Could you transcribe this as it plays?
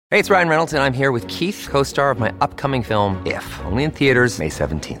Hey, it's Ryan Reynolds, and I'm here with Keith, co-star of my upcoming film, If, only in theaters May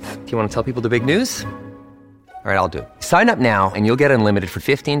 17th. Do you want to tell people the big news? All right, I'll do it. Sign up now and you'll get unlimited for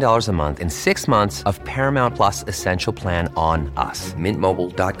 $15 a month and 6 months of Paramount Plus Essential Plan on us.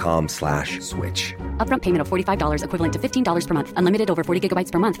 MintMobile.com/switch. Upfront payment of $45 equivalent to $15 per month. Unlimited over 40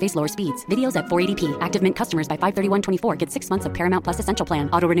 gigabytes per month. Face lower speeds. Videos at 480p. Active Mint customers by 531.24 get 6 months of Paramount Plus Essential Plan.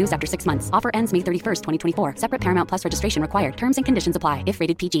 Auto renews after 6 months. Offer ends May 31st, 2024. Separate Paramount Plus registration required. Terms and conditions apply if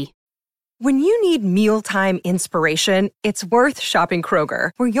rated PG. When you need mealtime inspiration, it's worth shopping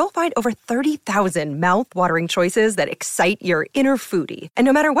Kroger, where you'll find over 30,000 mouth-watering choices that excite your inner foodie. And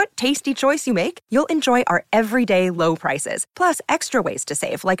no matter what tasty choice you make, you'll enjoy our everyday low prices, plus extra ways to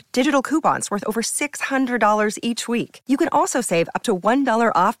save, like digital coupons worth over $600 each week. You can also save up to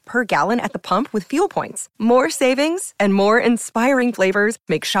 $1 off per gallon at the pump with fuel points. More savings and more inspiring flavors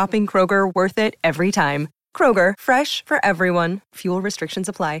make shopping Kroger worth it every time. Kroger, fresh for everyone. Fuel restrictions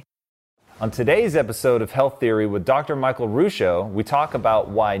apply. On today's episode of Health Theory with Dr. Michael Ruscio, we talk about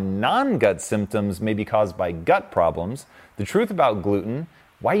why non-gut symptoms may be caused by gut problems, the truth about gluten,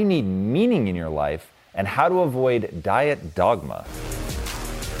 why you need meaning in your life, and how to avoid diet dogma.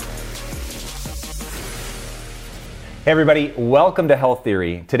 Hey everybody, welcome to Health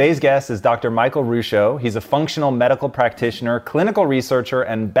Theory. Today's guest is Dr. Michael Ruscio. He's a functional medical practitioner, clinical researcher,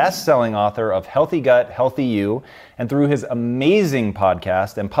 and best-selling author of Healthy Gut, Healthy You. And through his amazing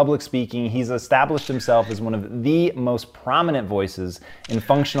podcast and public speaking, he's established himself as one of the most prominent voices in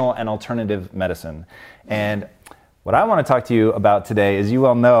functional and alternative medicine. And what I want to talk to you about today, as you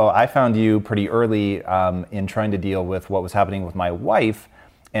well know, I found you pretty early in trying to deal with what was happening with my wife.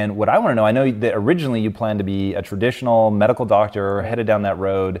 And what I want to know, I know that originally you planned to be a traditional medical doctor, headed down that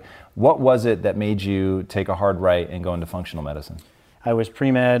road. What was it that made you take a hard right and go into functional medicine? I was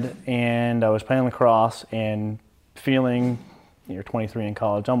pre-med and I was playing lacrosse and feeling, you're 23 in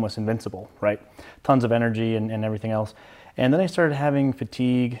college, almost invincible, right? Tons of energy and everything else. And then I started having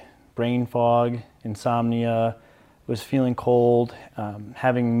fatigue, brain fog, insomnia, was feeling cold,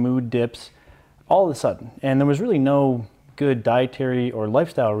 having mood dips all of a sudden. And there was really no good dietary or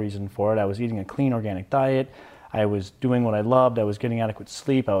lifestyle reason for it. I was eating a clean organic diet. I was doing what I loved. I was getting adequate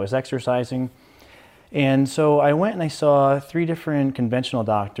sleep. I was exercising. And so I went and I saw 3 different conventional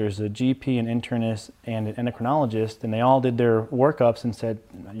doctors, a GP, an internist, and an endocrinologist, and they all did their workups and said,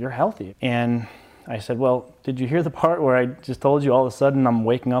 "You're healthy." And I said, "Well, did you hear the part where I just told you all of a sudden I'm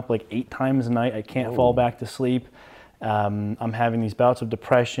waking up like 8 times a night? I can't fall back to sleep. I'm having these bouts of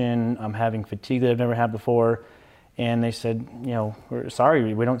depression. I'm having fatigue that I've never had before." And they said, "We're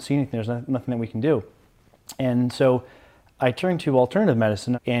sorry, we don't see anything. There's nothing that we can do." And so I turned to alternative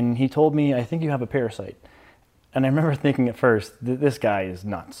medicine, and he told me, "I think you have a parasite." And I remember thinking at first, this guy is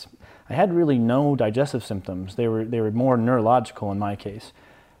nuts. I had really no digestive symptoms. They were more neurological in my case.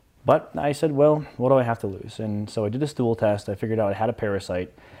 But I said, well, what do I have to lose? And so I did a stool test. I figured out I had a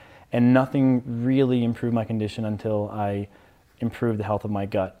parasite, and nothing really improved my condition until I improve the health of my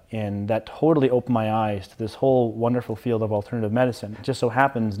gut. And that totally opened my eyes to this whole wonderful field of alternative medicine. It just so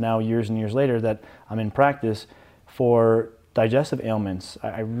happens now, years and years later, that I'm in practice for digestive ailments.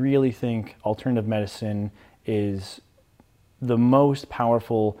 I really think alternative medicine is the most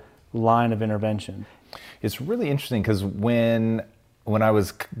powerful line of intervention. It's really interesting because when I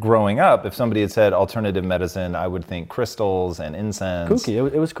was growing up, if somebody had said alternative medicine, I would think crystals and incense. Kooky.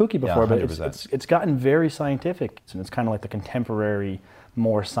 It was kooky before, yeah, but it's gotten very scientific. And it's kind of like the contemporary,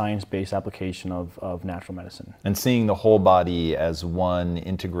 more science-based application of natural medicine. And seeing the whole body as one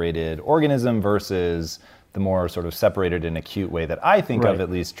integrated organism versus the more sort of separated and acute way that I think of, at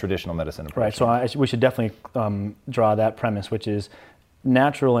least, traditional medicine approach. Right, so we should definitely draw that premise, which is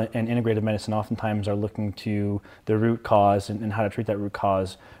natural and integrative medicine oftentimes are looking to the root cause and how to treat that root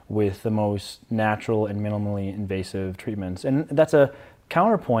cause with the most natural and minimally invasive treatments. And that's a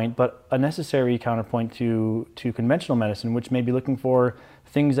counterpoint, but a necessary counterpoint to conventional medicine, which may be looking for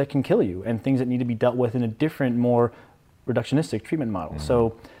things that can kill you and things that need to be dealt with in a different, more reductionistic treatment model. Mm-hmm.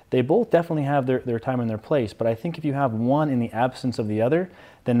 So they both definitely have their time and their place, but I think if you have one in the absence of the other,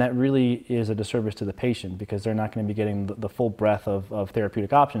 then that really is a disservice to the patient because they're not going to be getting the full breadth of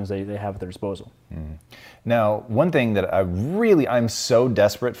therapeutic options they have at their disposal. Mm. Now, one thing that I'm so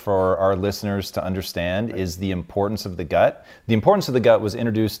desperate for our listeners to understand is the importance of the gut. The importance of the gut was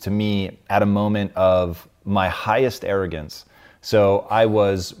introduced to me at a moment of my highest arrogance. So I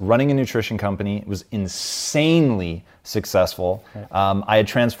was running a nutrition company. It was insanely successful. Right. I had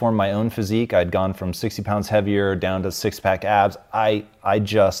transformed my own physique. I'd gone from 60 pounds heavier down to 6-pack abs. I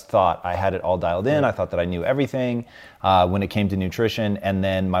just thought I had it all dialed in. I thought that I knew everything when it came to nutrition. And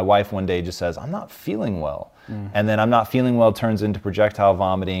then my wife one day just says, "I'm not feeling well." And then I'm not feeling well turns into projectile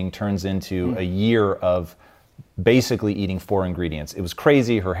vomiting, turns into a year of basically eating 4 ingredients. It was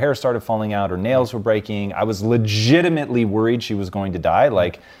crazy. Her hair started falling out, her nails were breaking. I was legitimately worried she was going to die.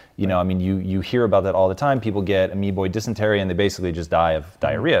 Like, you know, I mean, you hear about that all the time. People get amoeboid dysentery and they basically just die of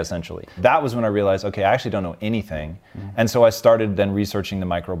diarrhea, essentially. That was when I realized, okay, I actually don't know anything. And so I started then researching the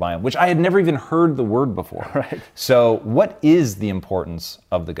microbiome, which I had never even heard the word before. Right. So what is the importance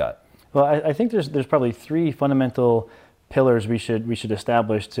of the gut? Well, I think there's probably 3 fundamental pillars we should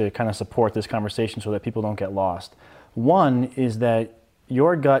establish to kind of support this conversation so that people don't get lost. One is that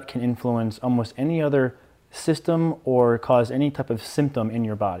your gut can influence almost any other system or cause any type of symptom in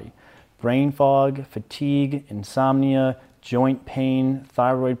your body. Brain fog, fatigue, insomnia, joint pain,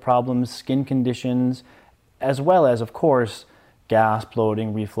 thyroid problems, skin conditions, as well as, of course, gas,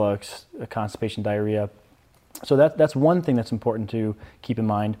 bloating, reflux, constipation, diarrhea. So that's one thing that's important to keep in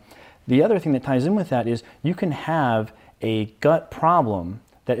mind. The other thing that ties in with that is you can have a gut problem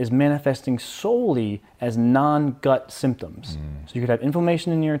that is manifesting solely as non-gut symptoms. So you could have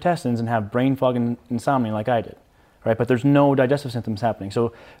inflammation in your intestines and have brain fog and insomnia like I did, right? But there's no digestive symptoms happening.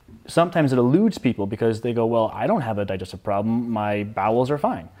 So sometimes it eludes people because they go, well, I don't have a digestive problem, my bowels are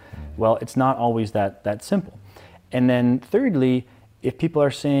fine. Well, it's not always that simple. And then thirdly, if people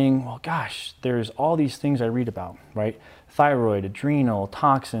are saying, well, gosh, there's all these things I read about, right? Thyroid, adrenal,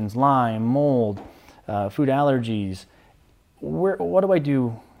 toxins, Lyme, mold, food allergies. What do I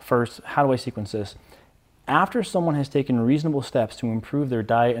do first? How do I sequence this? After someone has taken reasonable steps to improve their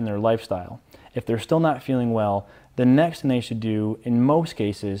diet and their lifestyle, if they're still not feeling well, the next thing they should do, in most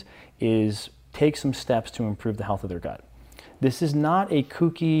cases, is take some steps to improve the health of their gut. This is not a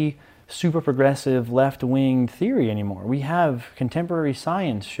kooky, super progressive, left-wing theory anymore. We have contemporary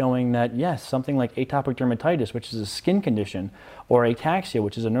science showing that, yes, something like atopic dermatitis, which is a skin condition, or ataxia,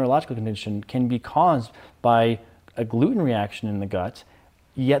 which is a neurological condition, can be caused by a gluten reaction in the gut,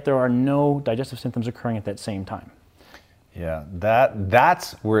 yet there are no digestive symptoms occurring at that same time. Yeah,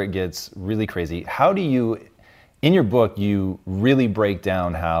 that's where it gets really crazy. How do you, in your book, you really break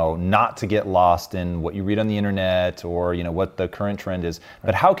down how not to get lost in what you read on the internet or, you know, what the current trend is,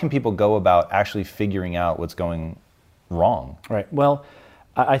 but how can people go about actually figuring out what's going wrong? Right, well,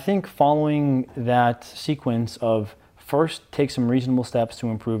 I think following that sequence of first take some reasonable steps to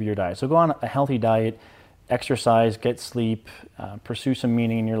improve your diet. So go on a healthy diet, exercise, get sleep, pursue some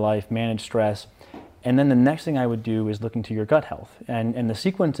meaning in your life, manage stress. And then the next thing I would do is look into your gut health. And the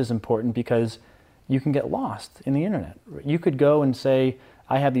sequence is important because you can get lost in the internet. You could go and say,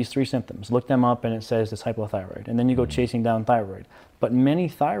 I have these 3 symptoms, look them up and it says it's hypothyroid. And then you go chasing down thyroid. But many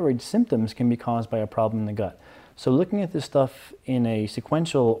thyroid symptoms can be caused by a problem in the gut. So looking at this stuff in a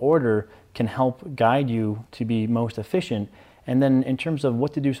sequential order can help guide you to be most efficient. And then in terms of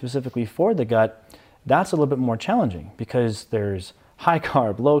what to do specifically for the gut, that's a little bit more challenging because there's high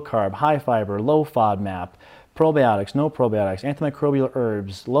carb, low carb, high fiber, low FODMAP, probiotics, no probiotics, antimicrobial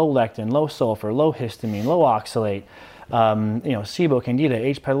herbs, low lectin, low sulfur, low histamine, low oxalate, SIBO, candida,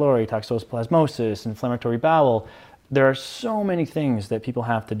 H. pylori, toxoplasmosis, inflammatory bowel. There are so many things that people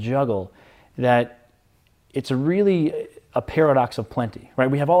have to juggle that it's really a paradox of plenty, right?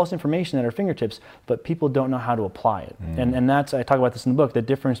 We have all this information at our fingertips, but people don't know how to apply it. And that's, I talk about this in the book, the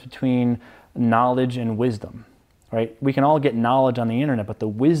difference between knowledge and wisdom, right? We can all get knowledge on the internet, but the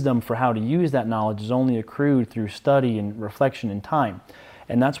wisdom for how to use that knowledge is only accrued through study and reflection and time.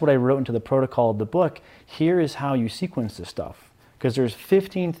 And that's what I wrote into the protocol of the book. Here is how you sequence this stuff. Because there's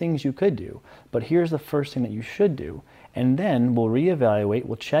 15 things you could do, but here's the first thing that you should do. And then we'll reevaluate,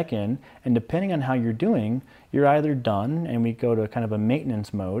 we'll check in, and depending on how you're doing, you're either done and we go to kind of a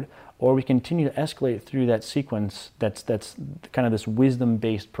maintenance mode, or we continue to escalate through that sequence that's kind of this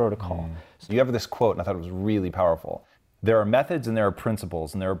wisdom-based protocol. You have this quote, and I thought it was really powerful. There are methods and there are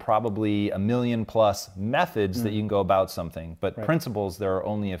principles, and there are probably 1 million plus methods that you can go about something, but principles, there are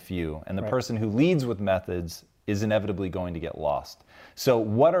only a few. And the person who leads with methods is inevitably going to get lost. So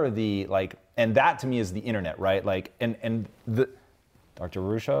what are the, and that to me is the internet, right? Dr.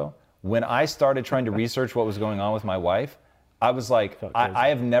 Ruscio, when I started trying to research what was going on with my wife, I was like, I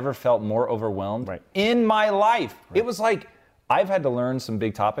have never felt more overwhelmed in my life. It was like, I've had to learn some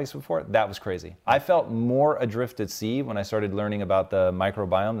big topics before. That was crazy. I felt more adrift at sea when I started learning about the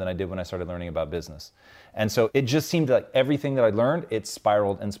microbiome than I did when I started learning about business. And so it just seemed like everything that I learned, it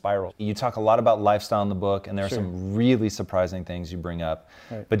spiraled and spiraled. You talk a lot about lifestyle in the book, and there are some really surprising things you bring up.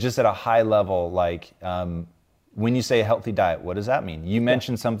 But just at a high level, when you say a healthy diet, what does that mean? You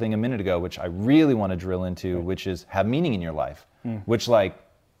mentioned something a minute ago, which I really want to drill into, which is have meaning in your life, which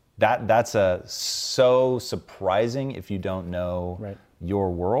that's so surprising if you don't know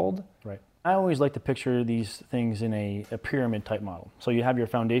your world. I always like to picture these things in a pyramid type model. So you have your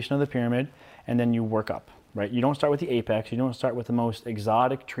foundation of the pyramid and then you work up, right? You don't start with the apex, you don't start with the most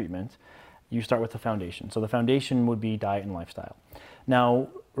exotic treatment, you start with the foundation. So the foundation would be diet and lifestyle. Now,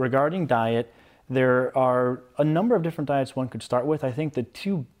 regarding diet, there are a number of different diets one could start with. I think the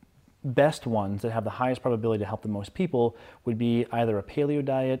two best ones that have the highest probability to help the most people would be either a paleo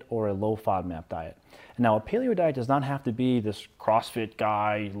diet or a low FODMAP diet. Now, a paleo diet does not have to be this CrossFit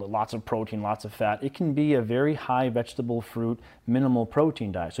guy, lots of protein, lots of fat. It can be a very high vegetable, fruit, minimal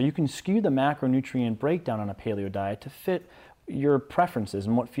protein diet. So you can skew the macronutrient breakdown on a paleo diet to fit your preferences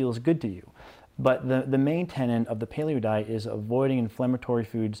and what feels good to you. But the main tenet of the paleo diet is avoiding inflammatory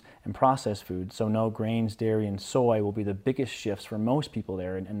foods and processed foods. So no grains, dairy, and soy will be the biggest shifts for most people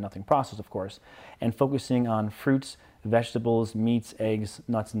there, and nothing processed, of course. And focusing on fruits, vegetables, meats, eggs,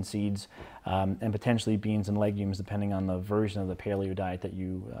 nuts, and seeds, and potentially beans and legumes, depending on the version of the paleo diet that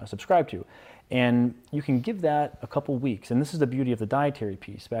you subscribe to. And you can give that a couple weeks. And this is the beauty of the dietary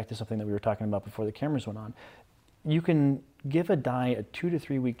piece, back to something that we were talking about before the cameras went on. You can give a diet a 2 to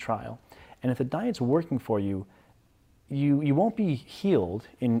 3 week trial. And if the diet's working for you, you won't be healed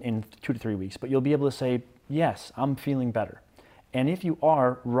in 2 to 3 weeks, but you'll be able to say, yes, I'm feeling better. And if you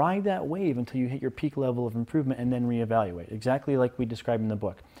are, ride that wave until you hit your peak level of improvement and then reevaluate, exactly like we described in the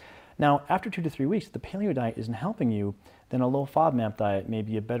book. Now, after 2 to 3 weeks, if the paleo diet isn't helping you, then a low FODMAP diet may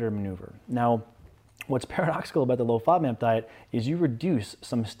be a better maneuver. Now, what's paradoxical about the low FODMAP diet is you reduce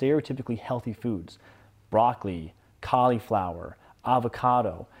some stereotypically healthy foods, broccoli, cauliflower,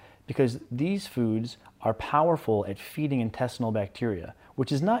 avocado, because these foods are powerful at feeding intestinal bacteria,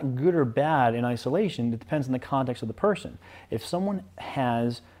 which is not good or bad in isolation. It depends on the context of the person. If someone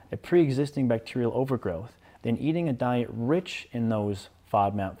has a pre-existing bacterial overgrowth, then eating a diet rich in those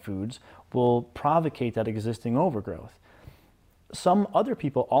FODMAP foods will provocate that existing overgrowth. Some other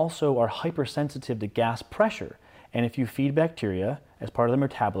people also are hypersensitive to gas pressure. And if you feed bacteria as part of their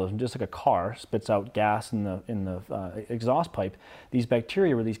metabolism, just like a car spits out gas in the exhaust pipe, these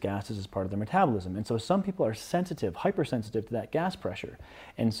bacteria release gases as part of their metabolism. And so some people are sensitive, hypersensitive to that gas pressure.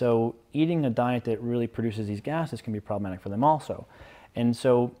 And so eating a diet that really produces these gases can be problematic for them also. And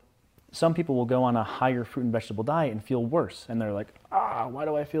so some people will go on a higher fruit and vegetable diet and feel worse. And they're like, why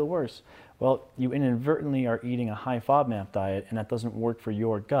do I feel worse? Well, you inadvertently are eating a high FODMAP diet, and that doesn't work for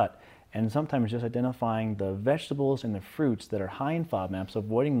your gut. And sometimes just identifying the vegetables and the fruits that are high in FODMAPs,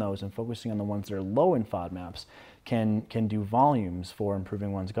 avoiding those and focusing on the ones that are low in FODMAPs can do volumes for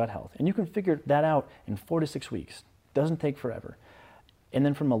improving one's gut health. And you can figure that out in 4 to 6 weeks. Doesn't take forever. And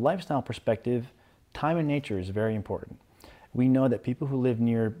then from a lifestyle perspective, time in nature is very important. We know that people who live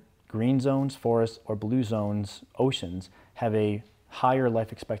near green zones, forests, or blue zones, oceans, have a higher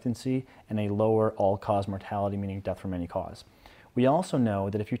life expectancy and a lower all-cause mortality, meaning death from any cause. We also know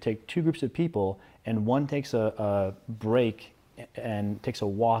that if you take two groups of people and one takes a break and takes a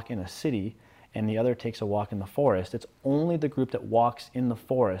walk in a city and the other takes a walk in the forest, it's only the group that walks in the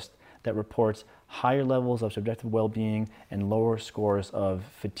forest that reports higher levels of subjective well-being and lower scores of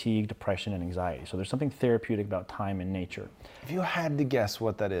fatigue, depression, and anxiety. So there's something therapeutic about time in nature. If you had to guess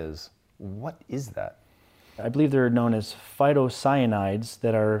what that is, what is that? I believe they're known as phytocyanides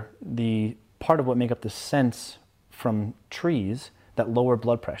that are the part of what make up the scents from trees that lower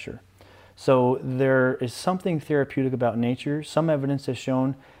blood pressure. So there is something therapeutic about nature. Some evidence has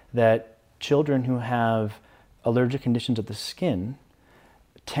shown that children who have allergic conditions of the skin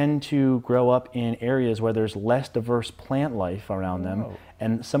tend to grow up in areas where there's less diverse plant life around them.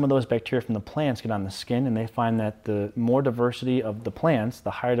 And some of those bacteria from the plants get on the skin, and they find that the more diversity of the plants,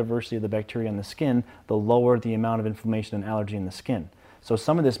 the higher diversity of the bacteria in the skin, the lower the amount of inflammation and allergy in the skin. So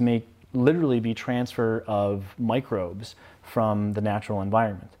some of this may literally be transfer of microbes from the natural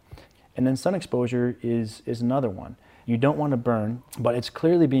environment. And then sun exposure is another one. You don't want to burn, but it's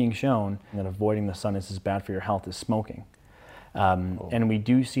clearly being shown that avoiding the sun is as bad for your health as smoking. And we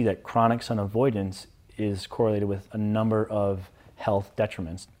do see that chronic sun avoidance is correlated with a number of health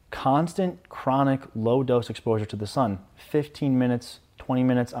detriments. Constant, chronic, low-dose exposure to the sun, 15 minutes, 20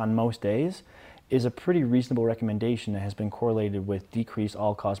 minutes on most days, is a pretty reasonable recommendation that has been correlated with decreased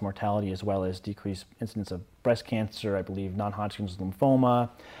all-cause mortality as well as decreased incidence of breast cancer, I believe, non-Hodgkin's lymphoma,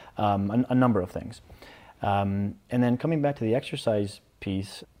 a number of things. And then coming back to the exercise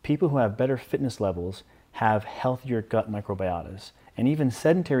piece, people who have better fitness levels have healthier gut microbiotas. And even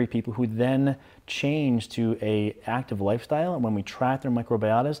sedentary people who then change to an active lifestyle, and when we track their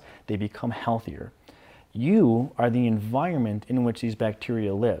microbiotas, they become healthier. You are the environment in which these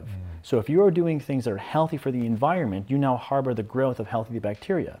bacteria live. So if you are doing things that are healthy for the environment, you now harbor the growth of healthy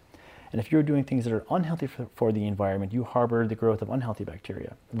bacteria. And if you're doing things that are unhealthy for the environment, you harbor the growth of unhealthy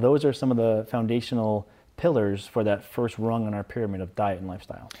bacteria. Those are some of the foundational pillars for that first rung on our pyramid of diet and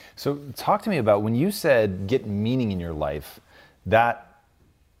lifestyle. So talk to me about when you said get meaning in your life, that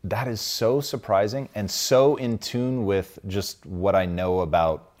is so surprising and so in tune with just what I know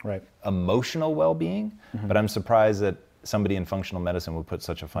about emotional well-being, but I'm surprised that somebody in functional medicine would put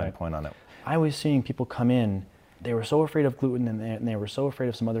such a fine point on it. I was seeing people come in, they were so afraid of gluten and they were so afraid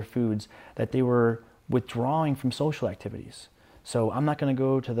of some other foods that they were withdrawing from social activities. So I'm not going to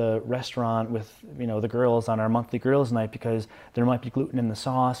go to the restaurant with the girls on our monthly girls' night because there might be gluten in the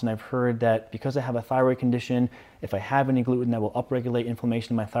sauce, and I've heard that because I have a thyroid condition, if I have any gluten, that will upregulate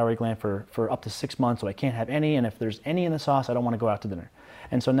inflammation in my thyroid gland for up to 6 months, so I can't have any, and if there's any in the sauce, I don't want to go out to dinner.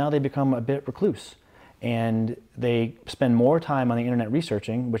 And so now they become a bit recluse, and they spend more time on the internet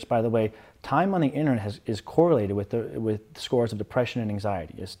researching, which, by the way, time on the internet is correlated with scores of depression and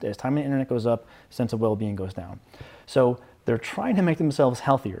anxiety. As time on the internet goes up, sense of well-being goes down. So they're trying to make themselves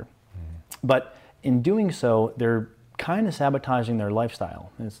healthier, but in doing so, they're kind of sabotaging their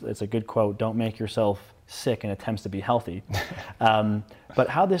lifestyle. It's a good quote, don't make yourself sick in attempts to be healthy. But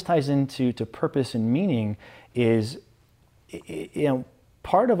how this ties into purpose and meaning is,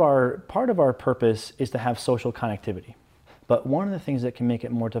 part of our purpose is to have social connectivity. But one of the things that can make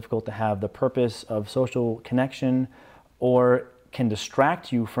it more difficult to have the purpose of social connection or can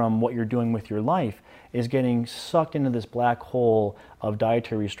distract you from what you're doing with your life is getting sucked into this black hole of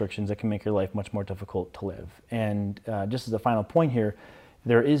dietary restrictions that can make your life much more difficult to live. And just as a final point here,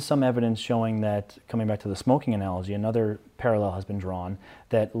 there is some evidence showing that, coming back to the smoking analogy, another parallel has been drawn,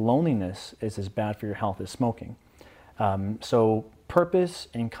 that loneliness is as bad for your health as smoking. So purpose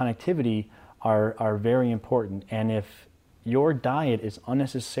and connectivity are very important. And if your diet is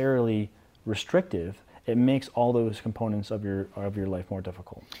unnecessarily restrictive, it makes all those components of your life more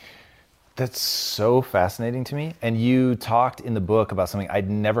difficult. That's so fascinating to me. And you talked in the book about something I'd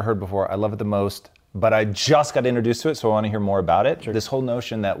never heard before. I love it the most, but I just got introduced to it, so I want to hear more about it. Sure. This whole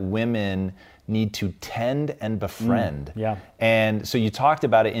notion that women need to tend and befriend. Yeah. And so you talked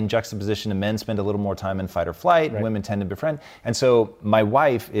about it in juxtaposition to men spend a little more time in fight or flight, women tend to befriend. And so my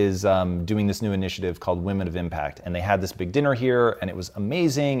wife is doing this new initiative called Women of Impact. And they had this big dinner here and it was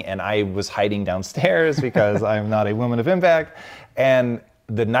amazing. And I was hiding downstairs because I'm not a woman of impact. And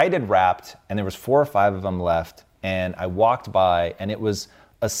the night had wrapped and there was 4 or 5 of them left. And I walked by and it was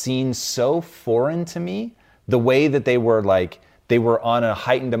a scene so foreign to me, the way that they were on a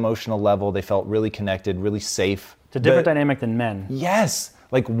heightened emotional level. They felt really connected, really safe. It's a different dynamic than men. Yes.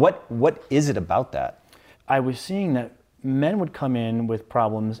 Like what is it about that? I was seeing that men would come in with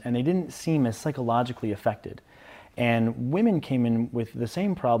problems and they didn't seem as psychologically affected. And women came in with the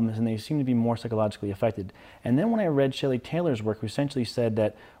same problems and they seemed to be more psychologically affected. And then when I read Shelley Taylor's work, who essentially said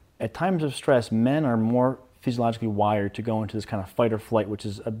that at times of stress, men are more physiologically wired to go into this kind of fight or flight, which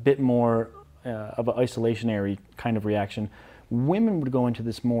is a bit more of an isolationary kind of reaction. Women would go into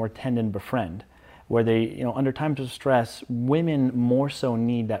this more tend and befriend, where they, under times of stress, women more so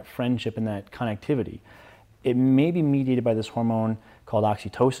need that friendship and that connectivity. It may be mediated by this hormone called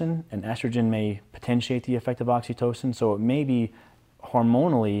oxytocin, and estrogen may potentiate the effect of oxytocin, so it may be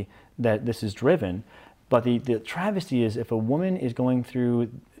hormonally that this is driven. But the travesty is, if a woman is going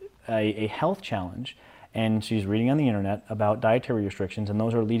through a health challenge and she's reading on the internet about dietary restrictions and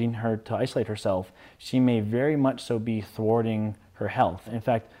those are leading her to isolate herself, she may very much so be thwarting her health. In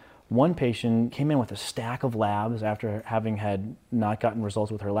fact, one patient came in with a stack of labs after having had not gotten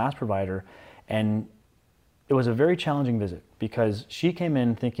results with her last provider, and it was a very challenging visit because she came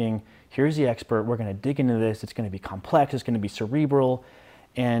in thinking, here's the expert, we're going to dig into this, it's going to be complex, it's going to be cerebral.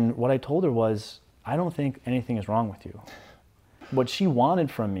 And what I told her was, I don't think anything is wrong with you. What she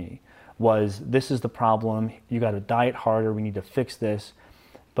wanted from me was, this is the problem, you got to diet harder, we need to fix this.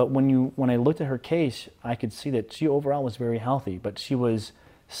 But when I looked at her case, I could see that she overall was very healthy, but she was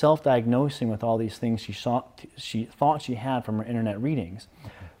self-diagnosing with all these things she thought she had from her internet readings.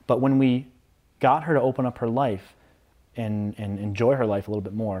 But when we got her to open up her life and enjoy her life a little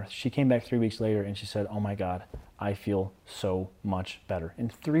bit more, she came back 3 weeks later and she said, oh my God, I feel so much better. In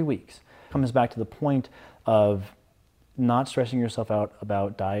 3 weeks. Comes back to the point of not stressing yourself out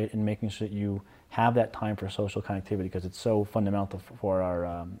about diet and making sure that you have that time for social connectivity, because it's so fundamental for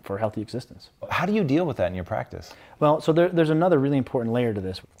our healthy existence. How do you deal with that in your practice? Well, so there's another really important layer to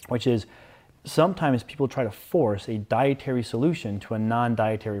this, which is sometimes people try to force a dietary solution to a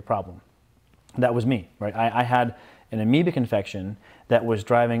non-dietary problem. That was me, right? I had an amoebic infection that was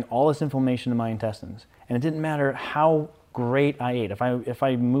driving all this inflammation in my intestines. And it didn't matter how great I ate. If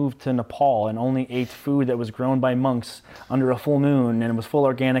I moved to Nepal and only ate food that was grown by monks under a full moon and it was full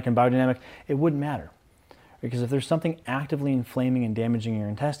organic and biodynamic, it wouldn't matter. Because if there's something actively inflaming and damaging your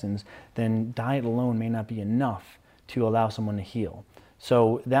intestines, then diet alone may not be enough to allow someone to heal.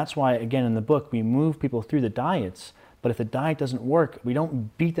 So that's why, again, in the book, we move people through the diets, but if the diet doesn't work, we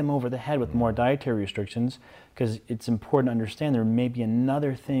don't beat them over the head with more dietary restrictions, because it's important to understand there may be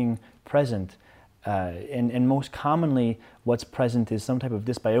another thing present. And most commonly, what's present is some type of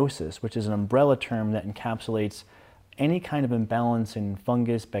dysbiosis, which is an umbrella term that encapsulates any kind of imbalance in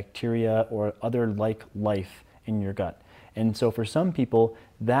fungus, bacteria, or other like life in your gut. And so for some people,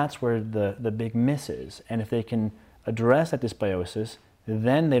 that's where the big miss is. And if they can address that dysbiosis,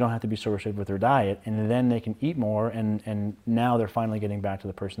 then they don't have to be so restricted with their diet, and then they can eat more, and now they're finally getting back to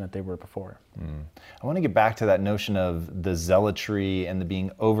the person that they were before. I want to get back to that notion of the zealotry and the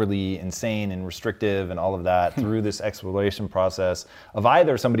being overly insane and restrictive and all of that through this exploration process of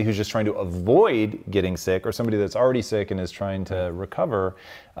either somebody who's just trying to avoid getting sick or somebody that's already sick and is trying to recover.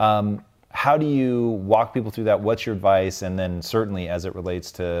 How do you walk people through that? What's your advice? And then certainly as it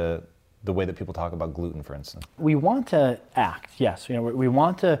relates to the way that people talk about gluten, for instance. We want to act, yes. We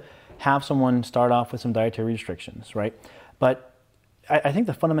want to have someone start off with some dietary restrictions, right? But I think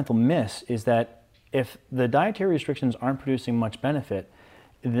the fundamental miss is that if the dietary restrictions aren't producing much benefit,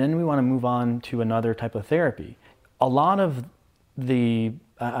 then we want to move on to another type of therapy. A lot of the,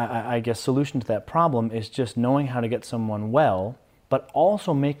 I guess, solution to that problem is just knowing how to get someone well, but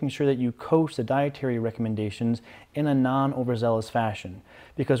also making sure that you coach the dietary recommendations in a non-overzealous fashion.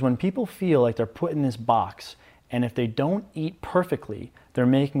 Because when people feel like they're put in this box, and if they don't eat perfectly, they're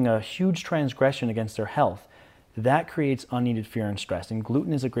making a huge transgression against their health, that creates unneeded fear and stress. And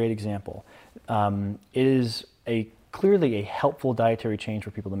gluten is a great example. It is clearly a helpful dietary change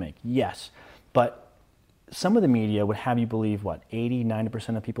for people to make, yes. But some of the media would have you believe, what, 80,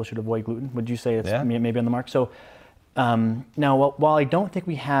 90% of people should avoid gluten? Would you say it's maybe on the mark? So now, while I don't think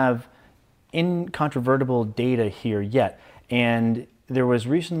we have incontrovertible data here yet, and there was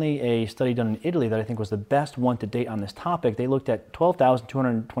recently a study done in Italy that I think was the best one to date on this topic. They looked at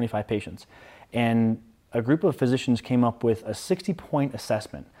 12,225 patients, and a group of physicians came up with a 60-point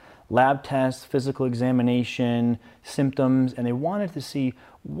assessment. Lab tests, physical examination, symptoms, and they wanted to see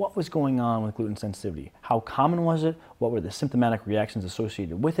what was going on with gluten sensitivity. How common was it? What were the symptomatic reactions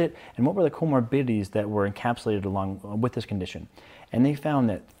associated with it? And what were the comorbidities that were encapsulated along with this condition? And they found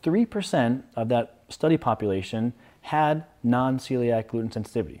that 3% of that study population had non-celiac gluten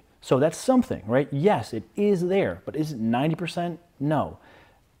sensitivity. So that's something, right? Yes, it is there, but is it 90%? No.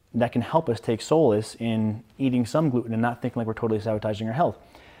 That can help us take solace in eating some gluten and not thinking like we're totally sabotaging our health.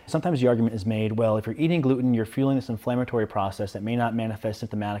 Sometimes the argument is made, well, if you're eating gluten, you're fueling this inflammatory process that may not manifest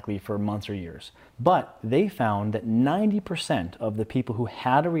symptomatically for months or years. But they found that 90% of the people who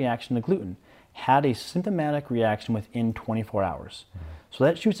had a reaction to gluten had a symptomatic reaction within 24 hours. So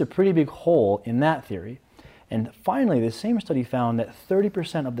that shoots a pretty big hole in that theory. And finally, the same study found that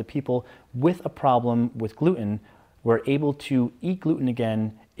 30% of the people with a problem with gluten were able to eat gluten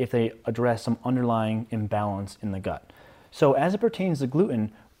again if they address some underlying imbalance in the gut. So as it pertains to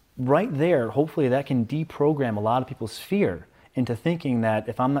gluten, right there, hopefully that can deprogram a lot of people's fear into thinking that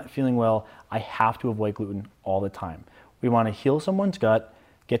if I'm not feeling well, I have to avoid gluten all the time. We want to heal someone's gut,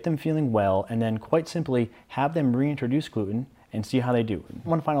 get them feeling well, and then quite simply have them reintroduce gluten and see how they do.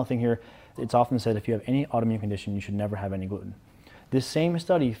 One final thing here, it's often said if you have any autoimmune condition, you should never have any gluten. This same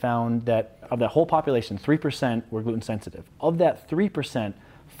study found that of that whole population, 3% were gluten sensitive. Of that 3%,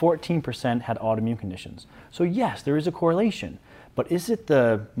 14% had autoimmune conditions. So yes, there is a correlation, but is it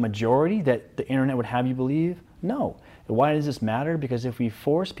the majority that the internet would have you believe? No. Why does this matter? Because if we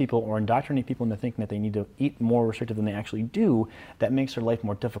force people or indoctrinate people into thinking that they need to eat more restrictive than they actually do, that makes their life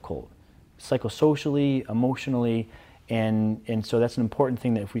more difficult, psychosocially, emotionally, and so that's an important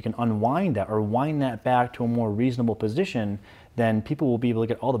thing, that if we can unwind that or wind that back to a more reasonable position, then people will be able to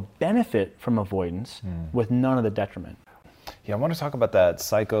get all the benefit from avoidance with none of the detriment. Yeah, I want to talk about that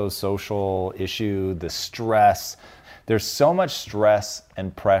psychosocial issue, the stress. There's so much stress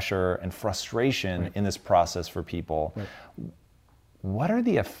and pressure and frustration in this process for people. What are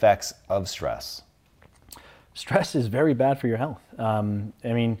the effects of stress? Stress is very bad for your health. I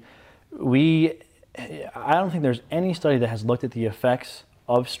don't think there's any study that has looked at the effects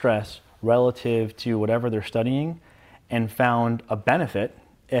of stress relative to whatever they're studying and found a benefit.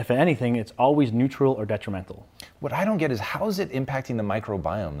 If anything, it's always neutral or detrimental. What I don't get is, how is it impacting the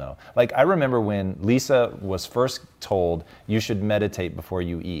microbiome though? Like, I remember when Lisa was first told you should meditate before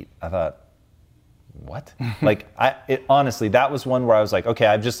you eat, I thought, what? Like, honestly, that was one where I was like, okay,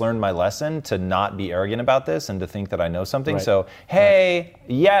 I've just learned my lesson to not be arrogant about this and to think that I know something. Right. So, hey,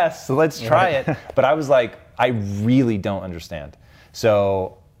 yes, let's try it. But I was like, I really don't understand.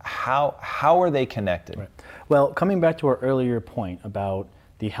 So how are they connected? Right. Well, coming back to our earlier point about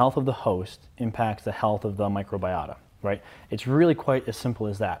the health of the host impacts the health of the microbiota, right? It's really quite as simple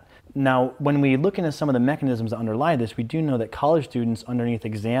as that. Now, when we look into some of the mechanisms that underlie this, we do know that college students underneath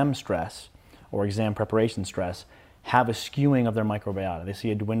exam stress or exam preparation stress have a skewing of their microbiota. They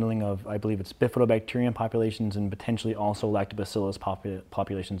see a dwindling of, I believe it's bifidobacterium populations and potentially also lactobacillus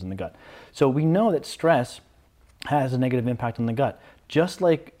populations in the gut. So we know that stress has a negative impact on the gut, just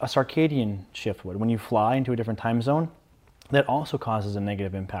like a circadian shift would. When you fly into a different time zone, that also causes a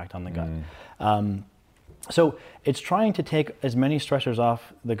negative impact on the gut. So it's trying to take as many stressors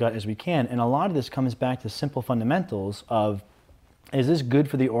off the gut as we can, and a lot of this comes back to simple fundamentals of, is this good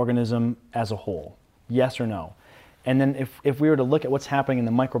for the organism as a whole? Yes or no? And then if we were to look at what's happening in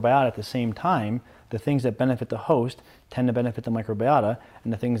the microbiota at the same time, the things that benefit the host tend to benefit the microbiota,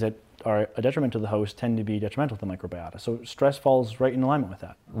 and the things that are a detriment to the host tend to be detrimental to the microbiota. So stress falls right in alignment with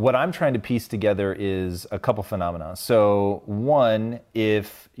that. What I'm trying to piece together is a couple phenomena. So one,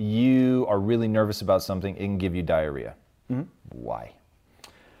 if you are really nervous about something, it can give you diarrhea. Why?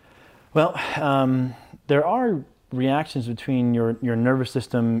 Well, there are reactions between your nervous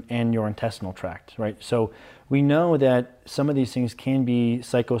system and your intestinal tract, right? So we know that some of these things can be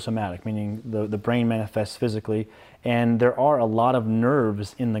psychosomatic, meaning the brain manifests physically, and there are a lot of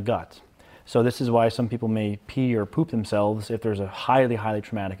nerves in the gut. So this is why some people may pee or poop themselves if there's a highly, highly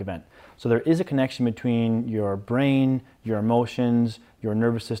traumatic event. So there is a connection between your brain, your emotions, your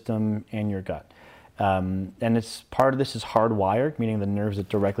nervous system, and your gut. And it's part of this is hardwired, meaning the nerves that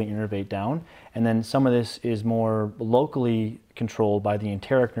directly innervate down. And then some of this is more locally controlled by the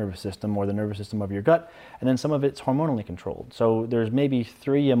enteric nervous system or the nervous system of your gut. And then some of it's hormonally controlled. So there's maybe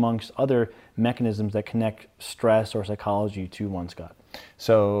 3 amongst other mechanisms that connect stress or psychology to one's gut.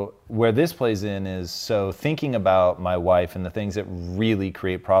 So where this plays in is, so thinking about my wife and the things that really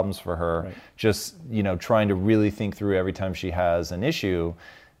create problems for her, Right. just, trying to really think through every time she has an issue.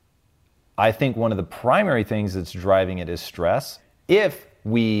 I think one of the primary things that's driving it is stress. If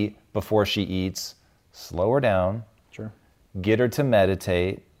we, before she eats, slow her down, Sure. get her to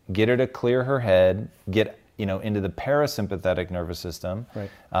meditate, get her to clear her head, get into the parasympathetic nervous system,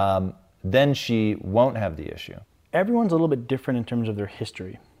 Right. then she won't have the issue. Everyone's a little bit different in terms of their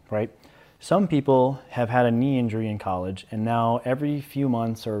history, right? Some people have had a knee injury in college, and now every few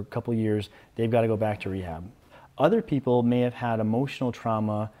months or a couple years, they've got to go back to rehab. Other people may have had emotional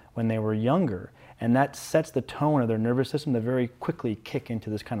trauma when they were younger, and that sets the tone of their nervous system to very quickly kick into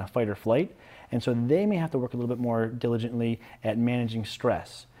this kind of fight or flight. And so they may have to work a little bit more diligently at managing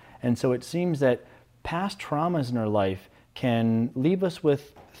stress. And so it seems that past traumas in our life can leave us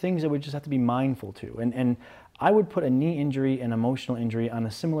with things that we just have to be mindful to. And I would put a knee injury and emotional injury on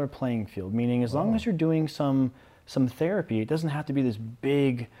a similar playing field, meaning as long as you're doing some therapy, it doesn't have to be this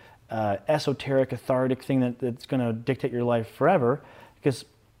big esoteric, cathartic thing that's going to dictate your life forever. Because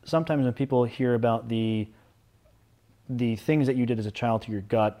sometimes when people hear about the things that you did as a child to your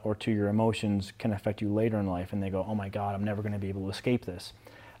gut or to your emotions can affect you later in life, and they go, oh my God, I'm never going to be able to escape this.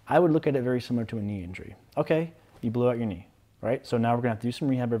 I would look at it very similar to a knee injury. Okay, you blew out your knee, right? So now we're going to have to do some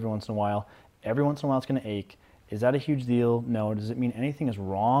rehab every once in a while. Every once in a while it's going to ache. Is that a huge deal? No. Does it mean anything is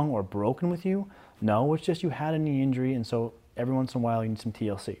wrong or broken with you? No, it's just you had a knee injury, and so every once in a while you need some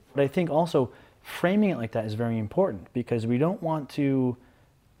TLC. But I think also framing it like that is very important, because we don't want to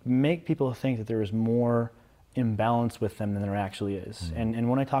make people think that there is more imbalance with them than there actually is. And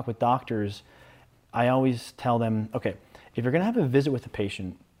when I talk with doctors, I always tell them, okay, if you're going to have a visit with a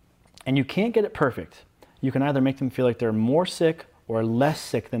patient and you can't get it perfect, you can either make them feel like they're more sick or less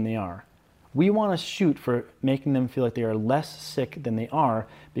sick than they are. We want to shoot for making them feel like they are less sick than they are,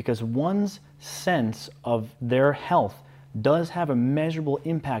 because one's sense of their health does have a measurable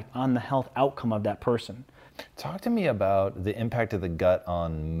impact on the health outcome of that person. Talk to me about the impact of the gut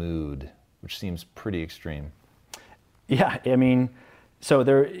on mood, which seems pretty extreme. Yeah, I mean, so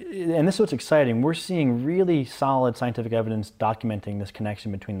there, and this is what's exciting. We're seeing really solid scientific evidence documenting this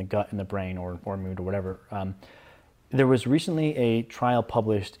connection between the gut and the brain, or mood, or whatever. There was recently a trial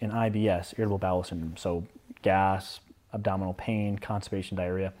published in IBS, irritable bowel syndrome, so gas, abdominal pain, constipation,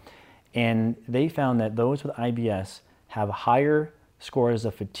 diarrhea, and they found that those with IBS have higher scores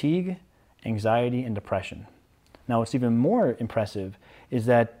of fatigue, anxiety, and depression. Now, what's even more impressive is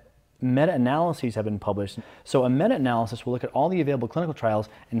that meta-analyses have been published. So a meta-analysis will look at all the available clinical trials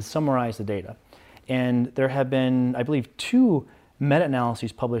and summarize the data. And there have been, I believe, 2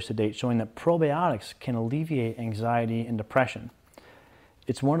 meta-analyses published to date showing that probiotics can alleviate anxiety and depression.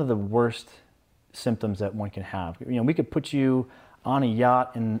 It's one of the worst symptoms that one can have. We could put you on a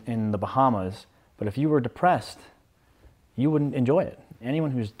yacht in the Bahamas, but if you were depressed, you wouldn't enjoy it.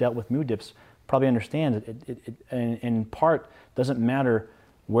 Anyone who's dealt with mood dips probably understands it in part doesn't matter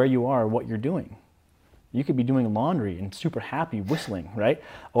where you are or what you're doing. You could be doing laundry and super happy whistling, right?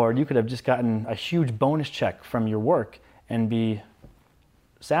 Or you could have just gotten a huge bonus check from your work and be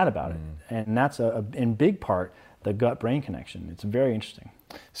sad about it. And that's in big part the gut-brain connection. It's very interesting.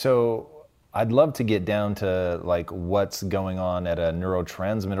 So I'd love to get down to like what's going on at a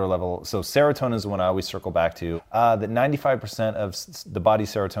neurotransmitter level. So serotonin is the one I always circle back to. That 95% of the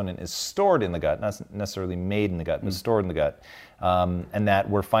body's serotonin is stored in the gut, not necessarily made in the gut, but stored in the gut. And that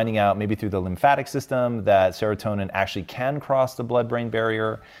we're finding out maybe through the lymphatic system that serotonin actually can cross the blood-brain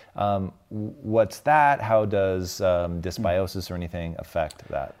barrier. What's that? How does dysbiosis or anything affect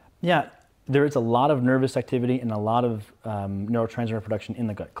that? Yeah. There is a lot of nervous activity and a lot of neurotransmitter production in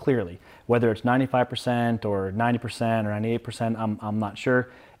the gut, clearly. Whether it's 95% or 90% or 98%, I'm not sure.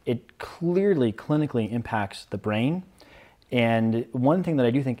 It clearly, clinically impacts the brain. And one thing that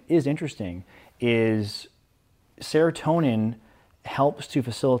I do think is interesting is serotonin helps to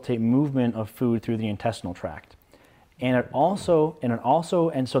facilitate movement of food through the intestinal tract. And so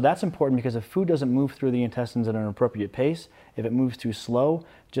that's important because if food doesn't move through the intestines at an appropriate pace, if it moves too slow,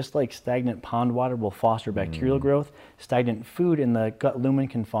 just like stagnant pond water will foster bacterial growth, stagnant food in the gut lumen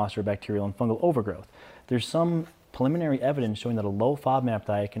can foster bacterial and fungal overgrowth. There's some preliminary evidence showing that a low FODMAP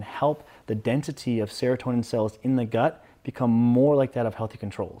diet can help the density of serotonin cells in the gut become more like that of healthy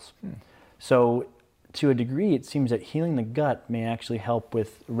controls. So to a degree, it seems that healing the gut may actually help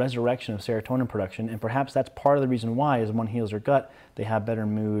with resurrection of serotonin production, and perhaps that's part of the reason why, as one heals their gut, they have better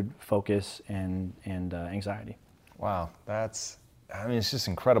mood, focus, and anxiety. Wow, it's just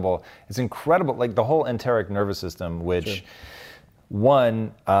incredible. It's incredible, like the whole enteric nervous system, which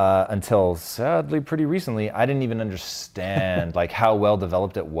until sadly pretty recently, I didn't even understand like how well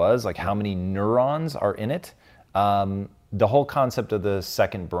developed it was, like how many neurons are in it. The whole concept of the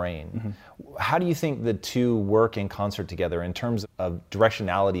second brain. How do you think the two work in concert together in terms of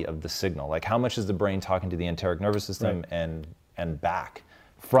directionality of the signal? Like how much is the brain talking to the enteric nervous system and back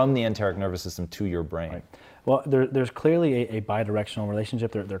from the enteric nervous system to your brain? Right. Well, there's clearly a bidirectional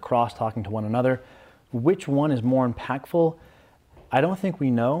relationship. They're cross-talking to one another. Which one is more impactful? I don't think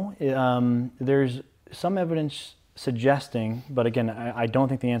we know. There's some evidence suggesting, but again, I don't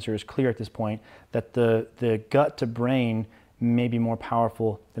think the answer is clear at this point, that the gut to brain may be more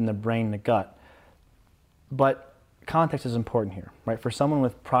powerful than the brain to gut. But context is important here, right? For someone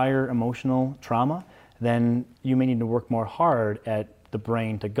with prior emotional trauma, then you may need to work more hard at the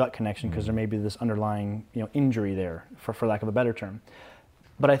brain to gut connection because there may be this underlying injury there, for lack of a better term.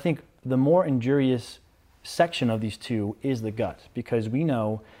 But I think the more injurious section of these two is the gut, because we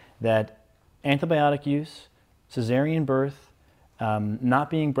know that antibiotic use, cesarean birth, not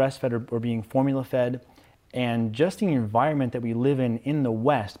being breastfed or being formula fed, and just the environment that we live in the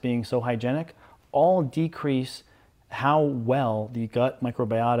West being so hygienic, all decrease how well the gut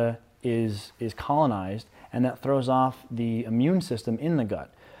microbiota is colonized, and that throws off the immune system in the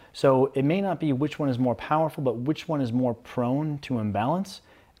gut. So it may not be which one is more powerful, but which one is more prone to imbalance.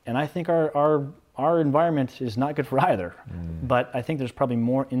 And I think our environment is not good for either. But I think there's probably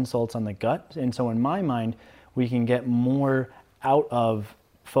more insults on the gut. And so in my mind, we can get more out of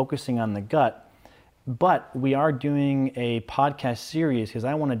focusing on the gut. But we are doing a podcast series because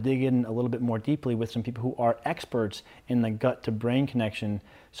I want to dig in a little bit more deeply with some people who are experts in the gut to brain connection,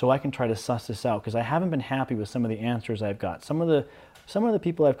 so I can try to suss this out, because I haven't been happy with some of the answers I've got. Some of the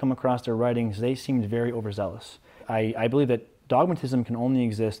people I've come across their writings, they seemed very overzealous. I believe that dogmatism can only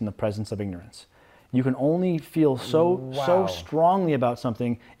exist in the presence of ignorance. You can only feel so strongly about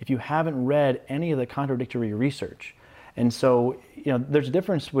something if you haven't read any of the contradictory research. And so, there's a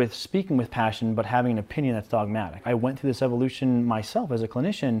difference with speaking with passion, but having an opinion that's dogmatic. I went through this evolution myself as a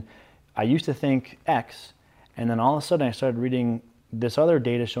clinician. I used to think X, and then all of a sudden I started reading this other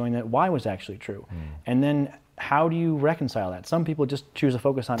data showing that Y was actually true. And then how do you reconcile that? Some people just choose to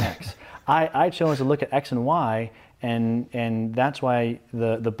focus on X. I chose to look at X and Y, and that's why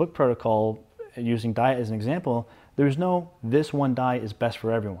the book protocol, using diet as an example, there's no this one diet is best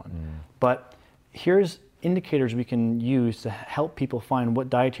for everyone. But here's indicators we can use to help people find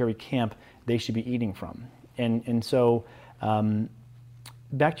what dietary camp they should be eating from. And so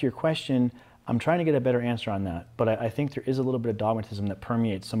back to your question, I'm trying to get a better answer on that, but I think there is a little bit of dogmatism that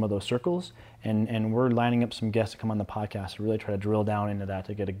permeates some of those circles, and we're lining up some guests to come on the podcast to really try to drill down into that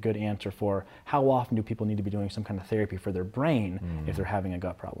to get a good answer for how often do people need to be doing some kind of therapy for their brain if they're having a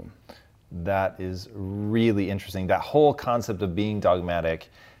gut problem. That is really interesting. That whole concept of being dogmatic,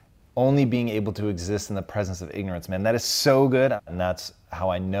 only being able to exist in the presence of ignorance, man, that is so good. And that's how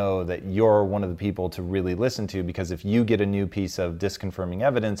I know that you're one of the people to really listen to, because if you get a new piece of disconfirming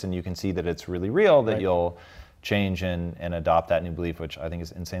evidence and you can see that it's really real, that you'll change and adopt that new belief, which I think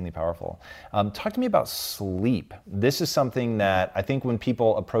is insanely powerful. Talk to me about sleep. This is something that I think when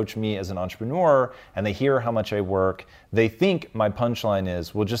people approach me as an entrepreneur and they hear how much I work, they think my punchline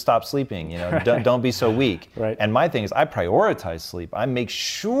is, well, just stop sleeping, don't be so weak. Right. And my thing is, I prioritize sleep. I make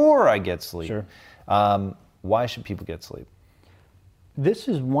sure I get sleep. Sure. Why should people get sleep? This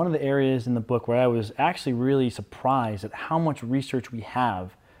is one of the areas in the book where I was actually really surprised at how much research we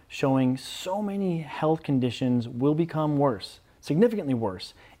have showing so many health conditions will become worse, significantly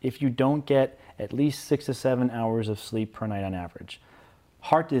worse, if you don't get at least 6 to 7 hours of sleep per night on average.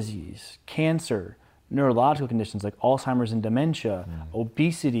 Heart disease, cancer, neurological conditions like Alzheimer's and dementia,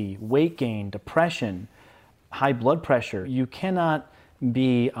 obesity, weight gain, depression, high blood pressure. You cannot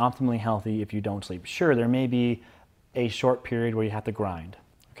be optimally healthy if you don't sleep. Sure, there may be a short period where you have to grind,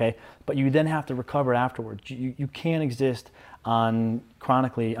 okay? But you then have to recover afterwards. You can't exist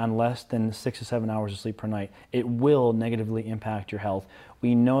chronically on less than 6 to 7 hours of sleep per night. It will negatively impact your health.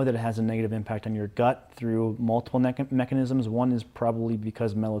 We know that it has a negative impact on your gut through multiple mechanisms. One is probably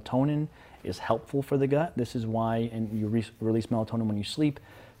because melatonin is helpful for the gut. This is why you release melatonin when you sleep.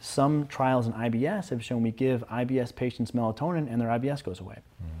 Some trials in IBS have shown we give IBS patients melatonin and their IBS goes away.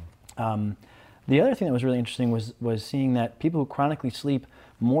 The other thing that was really interesting was seeing that people who chronically sleep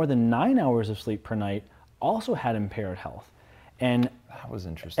more than 9 hours of sleep per night also had impaired health. And that was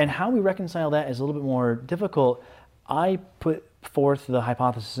interesting. And how we reconcile that is a little bit more difficult. I put forth the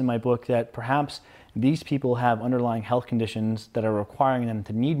hypothesis in my book that perhaps these people have underlying health conditions that are requiring them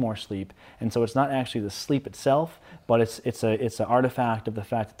to need more sleep, and so it's not actually the sleep itself, but it's an artifact of the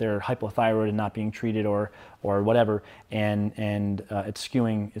fact that they're hypothyroid and not being treated or whatever, and it's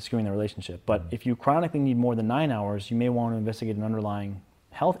skewing the relationship. But if you chronically need more than 9 hours, you may want to investigate an underlying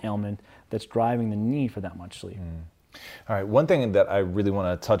health ailment that's driving the need for that much sleep. All right, one thing that I really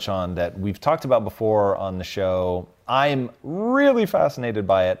want to touch on that we've talked about before on the show, I'm really fascinated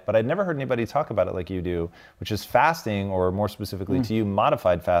by it, but I'd never heard anybody talk about it like you do, which is fasting, or more specifically to you,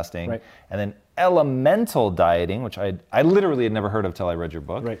 modified fasting, Right. and then elemental dieting, which I literally had never heard of till I read your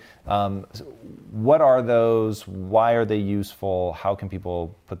book. Right. So what are those? Why are they useful? How can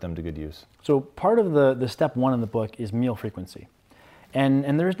people put them to good use? So part of the step one in the book is meal frequency.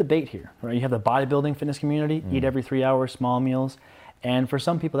 And there's debate here, right? You have the bodybuilding fitness community, eat every 3 hours, small meals, and for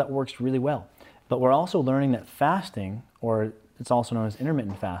some people that works really well. But we're also learning that fasting, or it's also known as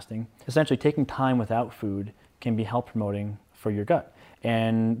intermittent fasting, essentially taking time without food, can be health promoting for your gut.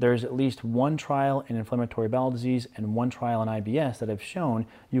 And there's at least one trial in inflammatory bowel disease and one trial in IBS that have shown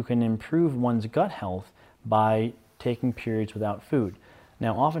you can improve one's gut health by taking periods without food.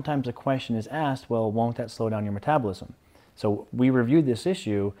 Now, oftentimes the question is asked, well, won't that slow down your metabolism? So we reviewed this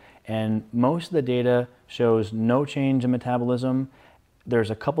issue, and most of the data shows no change in metabolism.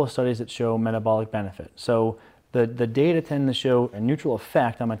 There's a couple of studies that show metabolic benefit. So the data tend to show a neutral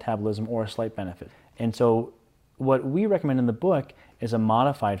effect on metabolism or a slight benefit. And so what we recommend in the book is a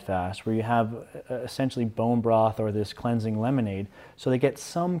modified fast where you have essentially bone broth or this cleansing lemonade, so they get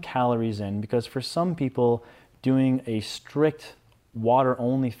some calories in, because for some people doing a strict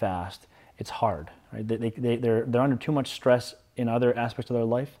water-only fast, it's hard. Right? They're under too much stress in other aspects of their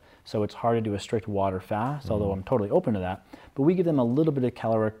life, so it's hard to do a strict water fast, although I'm totally open to that. But we give them a little bit of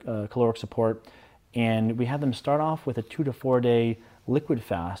caloric support, and we have them start off with a 2 to 4 day liquid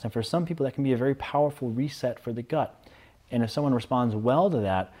fast. And for some people, that can be a very powerful reset for the gut. And if someone responds well to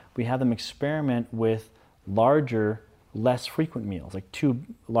that, we have them experiment with larger, less frequent meals, like 2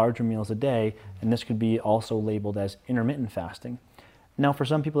 larger meals a day, and this could be also labeled as intermittent fasting. Now, for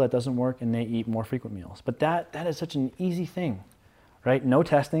some people that doesn't work and they eat more frequent meals, but that is such an easy thing, right? No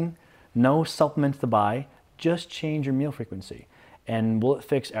testing, no supplements to buy, just change your meal frequency. And will it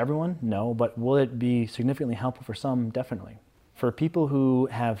fix everyone? No, but will it be significantly helpful for some? Definitely. For people who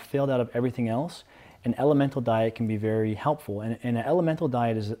have failed out of everything else, an elemental diet can be very helpful. And an elemental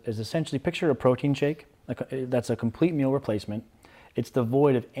diet is essentially, picture a protein shake, that's a complete meal replacement. It's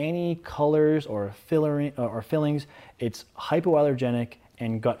devoid of any colors or fillings. It's hypoallergenic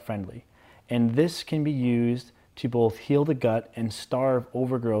and gut friendly. And this can be used to both heal the gut and starve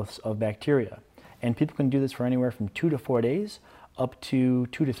overgrowths of bacteria. And people can do this for anywhere from 2 to 4 days up to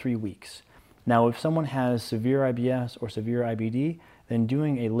 2 to 3 weeks. Now, if someone has severe IBS or severe IBD, then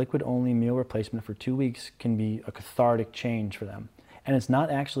doing a liquid-only meal replacement for 2 weeks can be a cathartic change for them. And it's not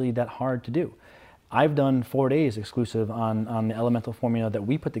actually that hard to do. I've done 4 days exclusive on the elemental formula that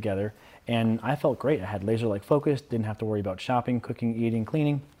we put together, and I felt great. I had laser-like focus, didn't have to worry about shopping, cooking, eating,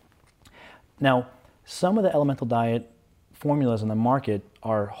 cleaning. Now, some of the elemental diet formulas on the market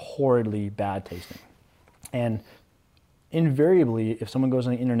are horridly bad tasting. And invariably, if someone goes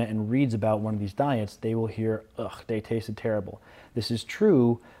on the internet and reads about one of these diets, they will hear, ugh, they tasted terrible. This is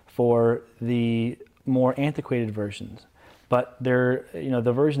true for the more antiquated versions. But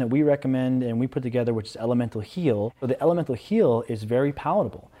the version that we recommend and we put together, which is Elemental Heal, so the Elemental Heal is very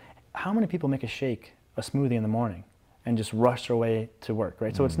palatable. How many people make a shake, a smoothie in the morning, and just rush their way to work,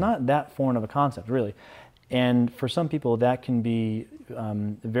 right? So it's not that foreign of a concept, really. And for some people, that can be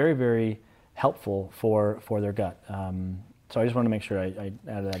very, very helpful for their gut. So I just wanted to make sure I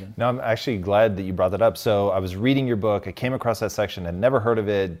added that in. No, I'm actually glad that you brought that up. So I was reading your book, I came across that section, I'd never heard of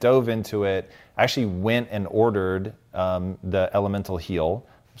it, dove into it, actually went and ordered the Elemental Heal.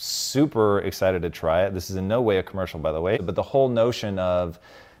 Super excited to try it. This is in no way a commercial, by the way, but the whole notion of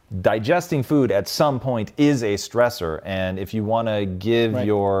digesting food at some point is a stressor, and if you want to give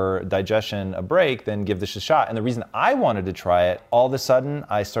your digestion a break, then give this a shot. And the reason I wanted to try it, all of a sudden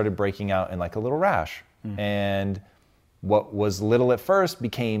I started breaking out in like a little rash. And what was little at first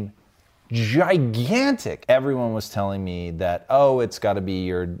became gigantic. Everyone was telling me that, oh, it's got to be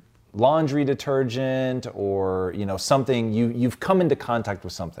your laundry detergent or something, you've come into contact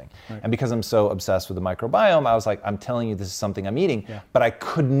with something. And because I'm so obsessed with the microbiome, I was like, I'm telling you this is something I'm eating, but I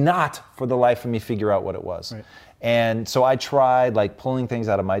could not for the life of me figure out what it was. And so I tried like pulling things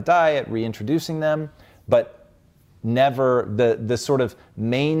out of my diet, reintroducing them, but never the sort of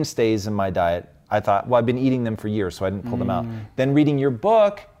mainstays in my diet. I thought, well, I've been eating them for years, so I didn't pull them out. Then reading your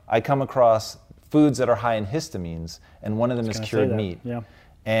book, I come across foods that are high in histamines, and one of them is cured meat.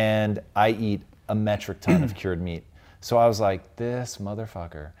 And I eat a metric ton of cured meat. So I was like, this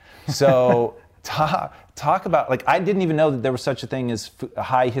motherfucker. So talk about, like, I didn't even know that there was such a thing as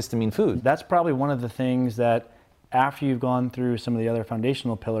high histamine food. That's probably one of the things that after you've gone through some of the other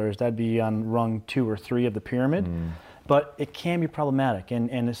foundational pillars, that'd be on rung 2 or 3 of the pyramid. But it can be problematic.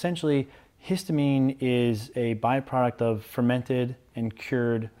 And essentially, histamine is a byproduct of fermented and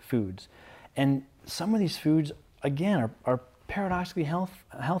cured foods. And some of these foods, again, are paradoxically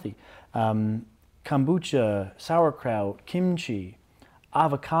healthy. Kombucha, sauerkraut, kimchi,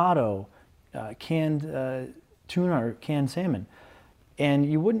 avocado, canned tuna or canned salmon. And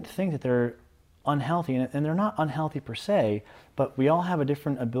you wouldn't think that they're unhealthy, and they're not unhealthy per se, but we all have a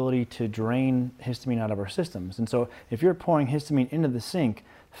different ability to drain histamine out of our systems. And so if you're pouring histamine into the sink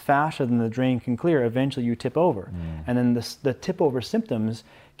faster than the drain can clear, eventually you tip over. And then the tip over symptoms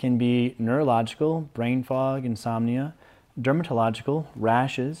can be neurological, brain fog, insomnia, dermatological,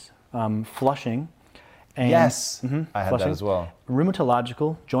 rashes, flushing. And, I had that as well.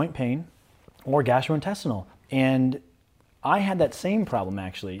 Rheumatological, joint pain, or gastrointestinal. And I had that same problem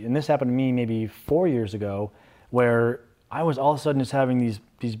actually, and this happened to me maybe 4 years ago, where I was all of a sudden just having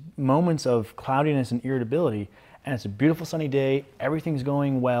these moments of cloudiness and irritability, and it's a beautiful sunny day, everything's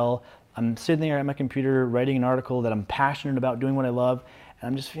going well, I'm sitting there at my computer writing an article that I'm passionate about, doing what I love, and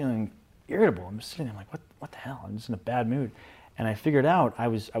I'm just feeling irritable. I'm just sitting there, I'm like, what the hell? I'm just in a bad mood. And I figured out I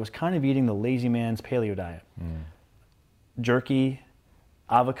was kind of eating the lazy man's paleo diet. Jerky,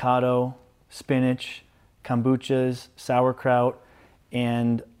 avocado, spinach, kombuchas, sauerkraut,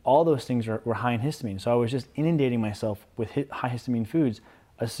 and all those things were high in histamine. So I was just inundating myself with high histamine foods.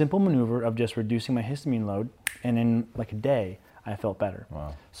 A simple maneuver of just reducing my histamine load, and in like a day, I felt better.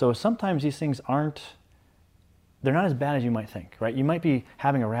 Wow. So sometimes these things they're not as bad as you might think, right? You might be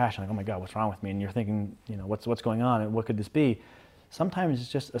having a rash, and like, oh my God, what's wrong with me? And you're thinking, what's going on, and what could this be? Sometimes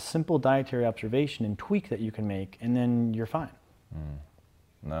it's just a simple dietary observation and tweak that you can make, and then you're fine.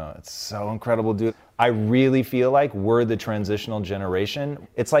 No, it's so incredible, dude. I really feel like we're the transitional generation.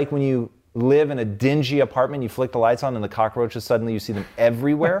 It's like when you live in a dingy apartment, you flick the lights on and the cockroaches, suddenly you see them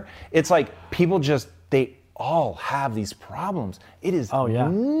everywhere. It's like people they all have these problems. It is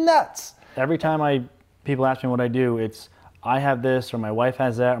nuts. Every time people ask me what I do, it's I have this, or my wife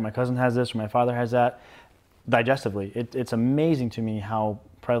has that, or my cousin has this, or my father has that, digestively. It's amazing to me how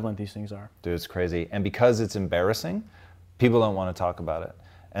prevalent these things are. Dude, it's crazy. And because it's embarrassing, people don't want to talk about it.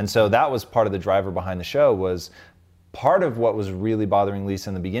 And so that was part of the driver behind the show. Was part of what was really bothering Lisa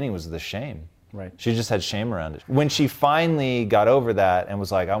in the beginning was the shame. Right. She just had shame around it. When she finally got over that and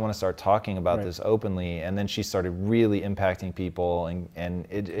was like, I want to start talking about this openly, and then she started really impacting people, and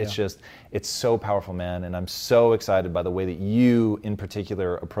it's just, it's so powerful, man. And I'm so excited by the way that you in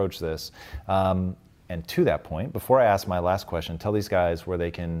particular approach this. And to that point, before I ask my last question, tell these guys where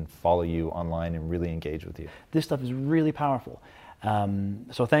they can follow you online and really engage with you. This stuff is really powerful.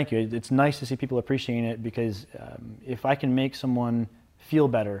 So thank you. It's nice to see people appreciating it, because if I can make someone feel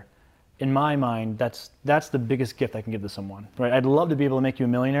better, in my mind, that's the biggest gift I can give to someone. Right? I'd love to be able to make you a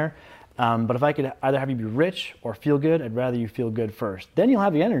millionaire, but if I could either have you be rich or feel good, I'd rather you feel good first. Then you'll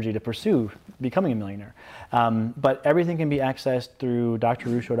have the energy to pursue becoming a millionaire. But everything can be accessed through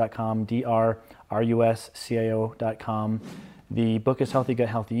drruscio.com, drruscio.com. The book is Healthy Gut,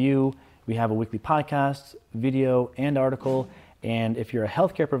 Healthy You. We have a weekly podcast, video, and article. And if you're a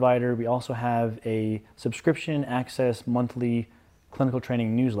healthcare provider, we also have a subscription access monthly clinical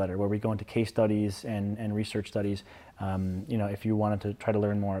training newsletter where we go into case studies and research studies, if you wanted to try to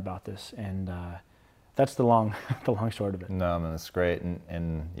learn more about this. And that's the long short of it. No, man, that's great.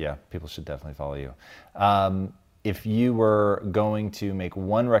 And yeah, people should definitely follow you. If you were going to make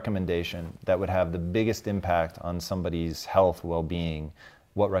one recommendation that would have the biggest impact on somebody's health, well-being,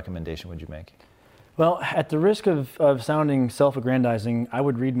 what recommendation would you make? Well, at the risk of sounding self-aggrandizing, I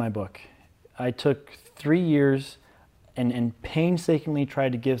would read my book. I took 3 years and painstakingly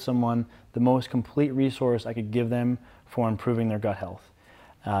tried to give someone the most complete resource I could give them for improving their gut health.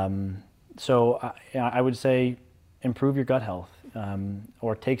 So I would say improve your gut health,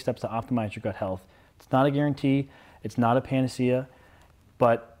 or take steps to optimize your gut health. It's not a guarantee, it's not a panacea,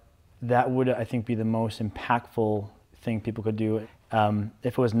 but that would, I think, be the most impactful thing people could do. If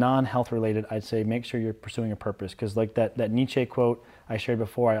it was non-health related, I'd say make sure you're pursuing a purpose, because like that Nietzsche quote I shared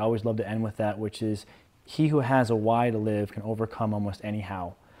before, I always love to end with that, which is, he who has a why to live can overcome almost any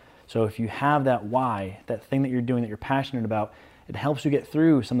how. So if you have that why, that thing that you're doing that you're passionate about, it helps you get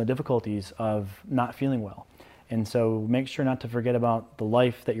through some of the difficulties of not feeling well. And so make sure not to forget about the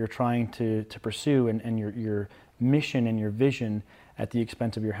life that you're trying to pursue, and your mission and your vision at the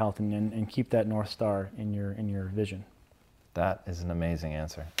expense of your health, and keep that North Star in your vision. That is an amazing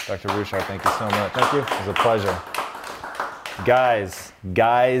answer. Dr. Ruscio, thank you so much. Thank you. It was a pleasure. Guys,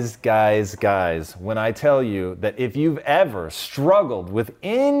 when I tell you that if you've ever struggled with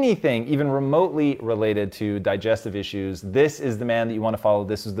anything even remotely related to digestive issues, this is the man that you want to follow.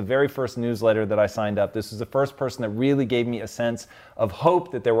 This was the very first newsletter that I signed up. This was the first person that really gave me a sense of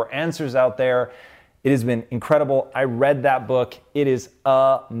hope that there were answers out there. It has been incredible. I read that book. It is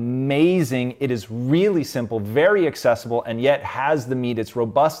amazing. It is really simple, very accessible, and yet has the meat. It's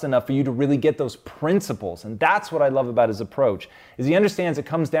robust enough for you to really get those principles. And that's what I love about his approach, is he understands it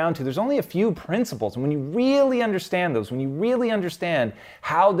comes down to, there's only a few principles. And when you really understand those, when you really understand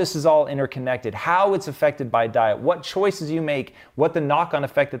how this is all interconnected, how it's affected by diet, what choices you make, what the knock-on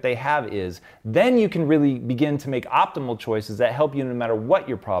effect that they have is, then you can really begin to make optimal choices that help you no matter what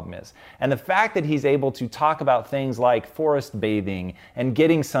your problem is. And the fact that he's able to talk about things like forest bathing and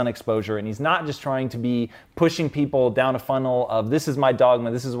getting sun exposure, and he's not just trying to be pushing people down a funnel of, this is my dogma,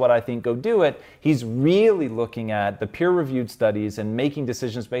 this is what I think, go do it. He's really looking at the peer-reviewed studies and making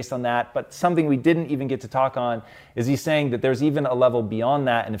decisions based on that. But something we didn't even get to talk on is he's saying that there's even a level beyond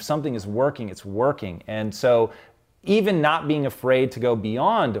that, and if something is working, it's working. And so even not being afraid to go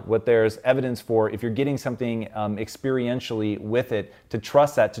beyond what there's evidence for, if you're getting something experientially with it, to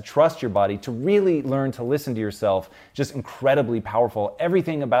trust that, to trust your body, to really learn to listen to yourself, just incredibly powerful.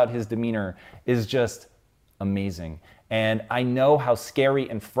 Everything about his demeanor is just amazing. And I know how scary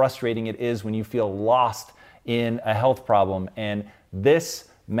and frustrating it is when you feel lost in a health problem. And this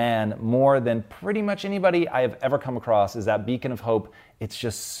man, more than pretty much anybody I have ever come across, is that beacon of hope. It's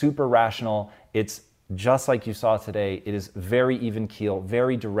just super rational. It's just like you saw today. It is very even keel,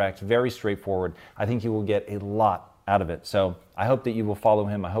 very direct, very straightforward. I think you will get a lot out of it. So I hope that you will follow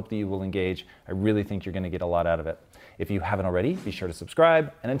him. I hope that you will engage. I really think you're going to get a lot out of it. If you haven't already, be sure to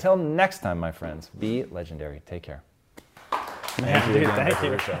subscribe. And until next time, my friends, be legendary. Take care. Thank you again,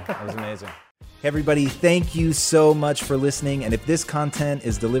 Dr. Ruscio. That was amazing. Hey everybody, thank you so much for listening. And if this content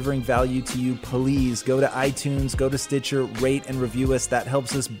is delivering value to you, please go to iTunes, go to Stitcher, rate and review us. That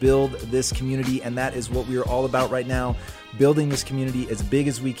helps us build this community, and that is what we are all about right now. Building this community as big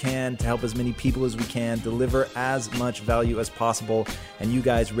as we can to help as many people as we can, deliver as much value as possible. And you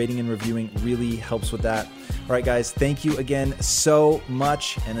guys rating and reviewing really helps with that. All right, guys, thank you again so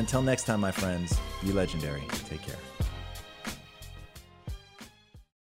much. And until next time, my friends, be legendary. Take care.